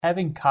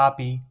having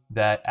copy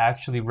that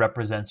actually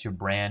represents your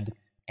brand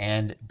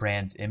and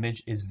brand's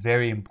image is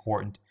very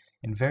important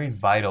and very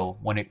vital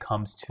when it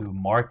comes to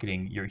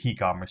marketing your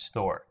e-commerce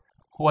store.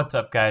 What's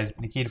up, guys?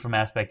 Nikita from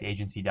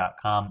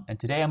AspectAgency.com, and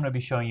today I'm going to be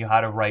showing you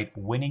how to write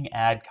winning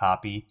ad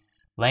copy,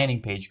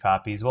 landing page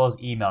copy, as well as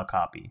email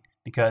copy,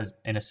 because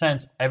in a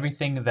sense,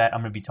 everything that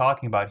I'm going to be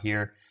talking about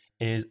here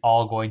is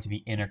all going to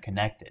be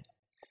interconnected.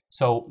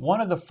 So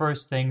one of the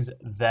first things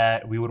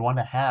that we would want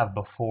to have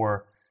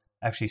before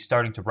actually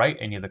starting to write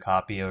any of the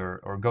copy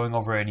or going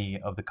over any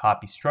of the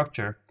copy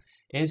structure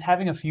is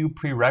having a few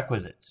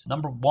prerequisites.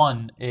 Number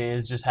one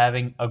is just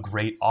having a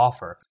great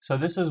offer. So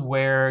this is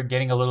where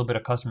getting a little bit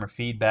of customer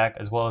feedback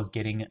as well as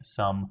getting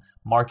some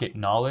market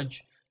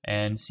knowledge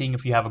and seeing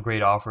if you have a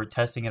great offer,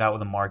 testing it out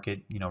with the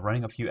market,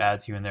 running a few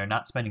ads here and there,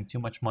 not spending too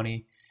much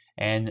money,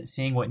 and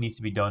seeing what needs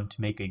to be done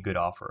to make a good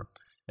offer,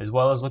 as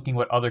well as looking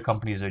what other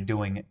companies are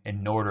doing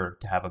in order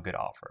to have a good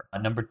offer.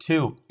 Number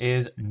two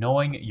is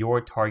knowing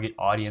your target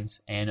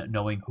audience and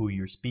knowing who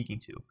you're speaking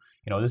to.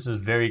 This is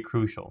very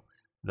crucial.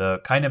 The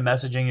kind of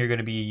messaging you're going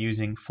to be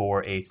using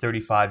for a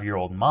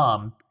 35-year-old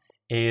mom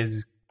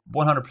is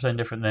 100%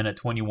 different than a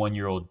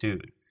 21-year-old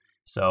dude.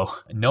 So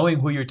knowing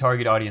who your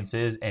target audience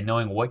is and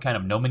knowing what kind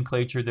of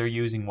nomenclature they're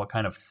using, what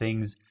kind of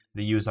things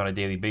they use on a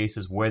daily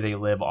basis, where they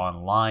live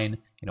online,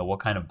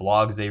 what kind of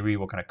blogs they read,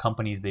 what kind of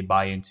companies they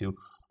buy into,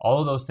 all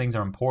of those things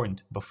are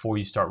important before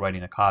you start writing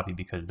the copy,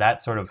 because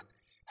that sort of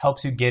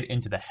helps you get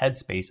into the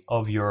headspace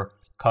of your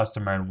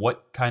customer and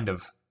what kind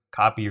of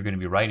copy you're going to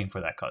be writing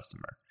for that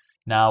customer.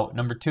 Now,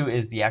 number two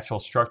is the actual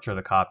structure of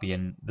the copy,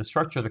 and the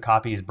structure of the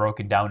copy is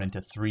broken down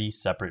into three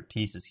separate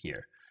pieces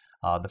here.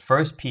 The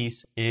first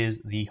piece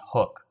is the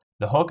hook.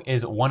 The hook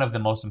is one of the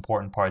most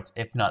important parts,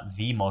 if not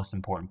the most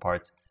important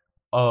parts,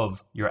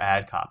 of your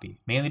ad copy,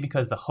 mainly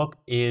because the hook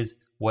is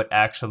what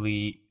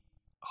actually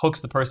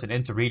hooks the person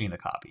into reading the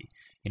copy.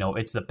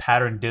 It's the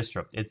pattern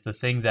disrupt. It's the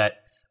thing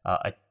that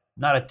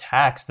not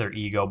attacks their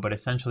ego, but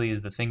essentially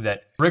is the thing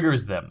that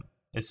triggers them,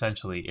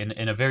 essentially,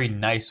 in a very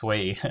nice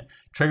way,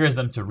 triggers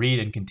them to read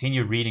and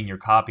continue reading your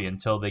copy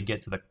until they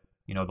get to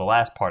the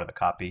last part of the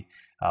copy,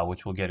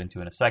 which we'll get into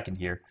in a second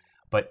here.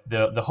 But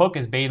the hook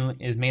is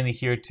mainly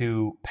here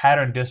to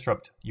pattern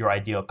disrupt your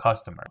ideal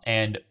customer.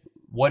 And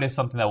what is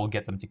something that will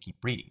get them to keep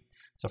reading?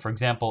 So for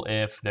example,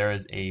 if there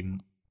is a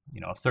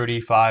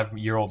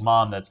 35-year-old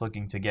mom that's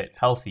looking to get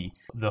healthy,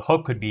 the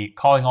hook could be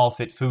calling all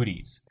fit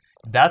foodies.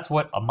 That's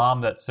what a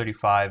mom that's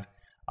 35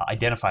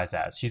 identifies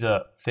as. She's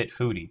a fit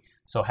foodie.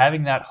 So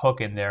having that hook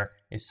in there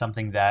is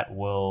something that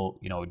will,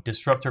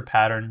 disrupt her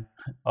pattern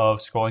of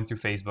scrolling through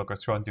Facebook or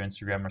scrolling through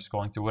Instagram or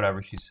scrolling through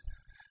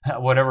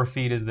whatever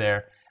feed is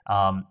there.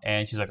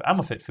 And she's like, I'm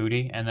a fit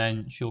foodie. And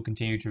then she'll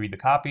continue to read the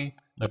copy,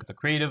 look at the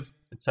creative,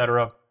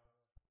 etc.,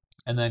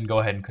 and then go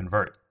ahead and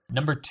convert.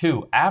 Number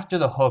two, after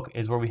the hook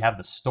is where we have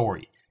the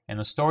story. And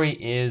the story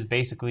is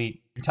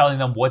basically telling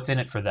them what's in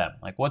it for them.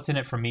 Like, what's in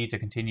it for me to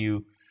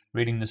continue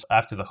reading this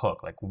after the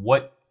hook? Like,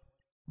 what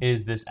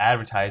is this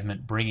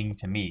advertisement bringing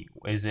to me?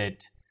 Is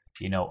it,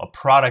 a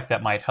product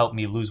that might help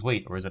me lose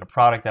weight? Or is it a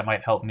product that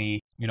might help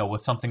me,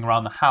 with something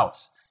around the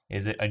house?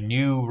 Is it a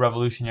new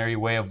revolutionary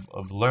way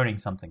of learning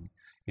something?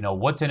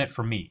 What's in it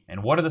for me?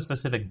 And what are the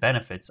specific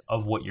benefits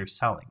of what you're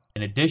selling?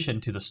 In addition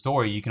to the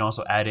story, you can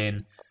also add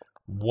in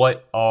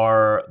what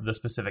are the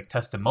specific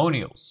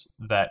testimonials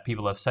that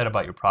people have said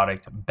about your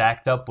product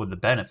backed up with the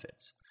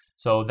benefits.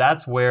 So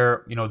that's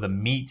where, the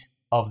meat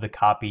of the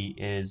copy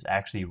is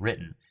actually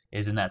written,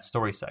 is in that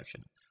story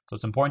section. So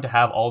it's important to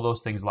have all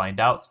those things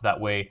lined out so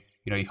that way,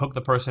 you hook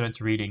the person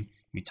into reading,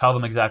 you tell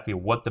them exactly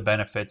what the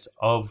benefits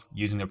of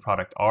using their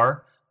product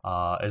are,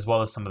 as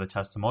well as some of the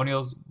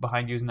testimonials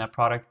behind using that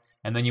product,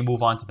 and then you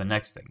move on to the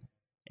next thing.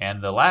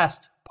 And the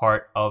last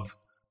part of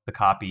the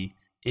copy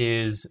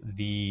is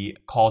the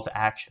call to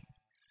action.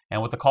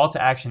 And what the call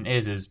to action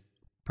is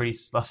pretty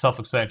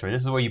self-explanatory.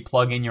 This is where you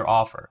plug in your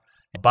offer.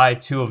 Buy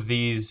 2 of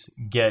these,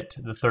 get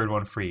the 3rd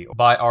one free.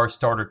 Buy our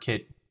starter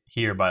kit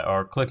here,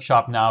 or click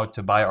shop now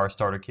to buy our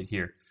starter kit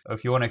here.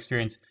 If you want to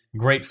experience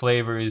great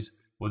flavors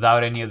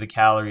without any of the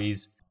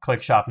calories,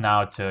 click shop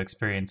now to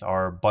experience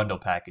our bundle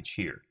package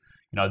here.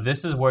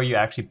 This is where you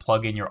actually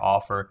plug in your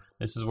offer.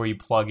 This is where you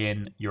plug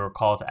in your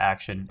call to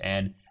action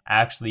and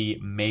actually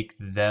make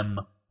them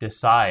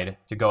decide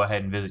to go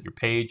ahead and visit your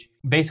page.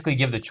 Basically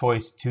give the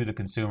choice to the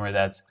consumer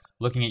that's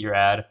looking at your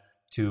ad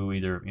to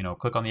either,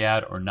 click on the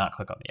ad or not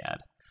click on the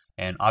ad.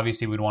 And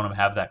obviously we'd want to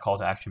have that call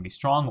to action be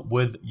strong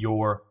with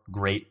your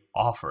great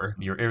offer,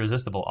 your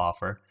irresistible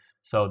offer.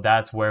 So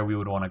that's where we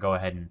would want to go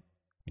ahead and,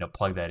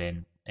 plug that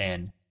in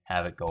and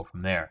have it go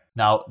from there.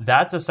 Now,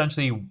 that's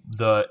essentially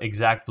the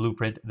exact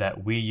blueprint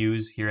that we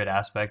use here at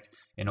Aspect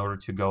in order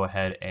to go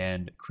ahead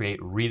and create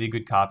really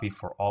good copy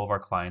for all of our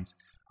clients.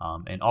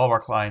 And all of our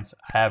clients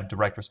have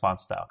direct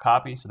response style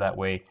copy, so that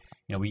way,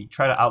 we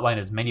try to outline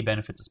as many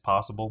benefits as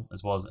possible,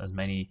 as well as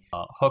many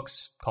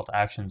hooks, call to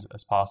actions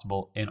as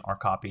possible in our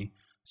copy.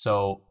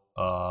 So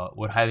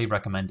would highly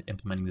recommend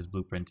implementing this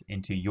blueprint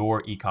into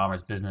your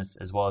e-commerce business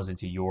as well as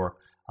into your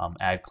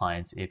ad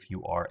clients if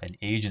you are an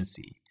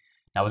agency.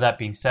 Now, with that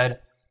being said,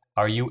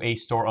 Are you a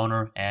store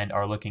owner and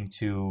are looking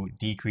to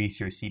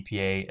decrease your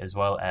CPA as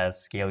well as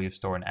scale your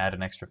store and add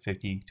an extra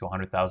 $50,000 to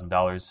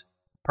 $100,000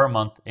 per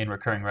month in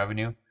recurring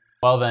revenue?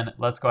 Well then,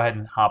 let's go ahead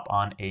and hop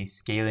on a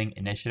scaling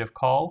initiative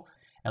call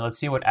and let's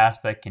see what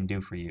Aspect can do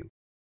for you.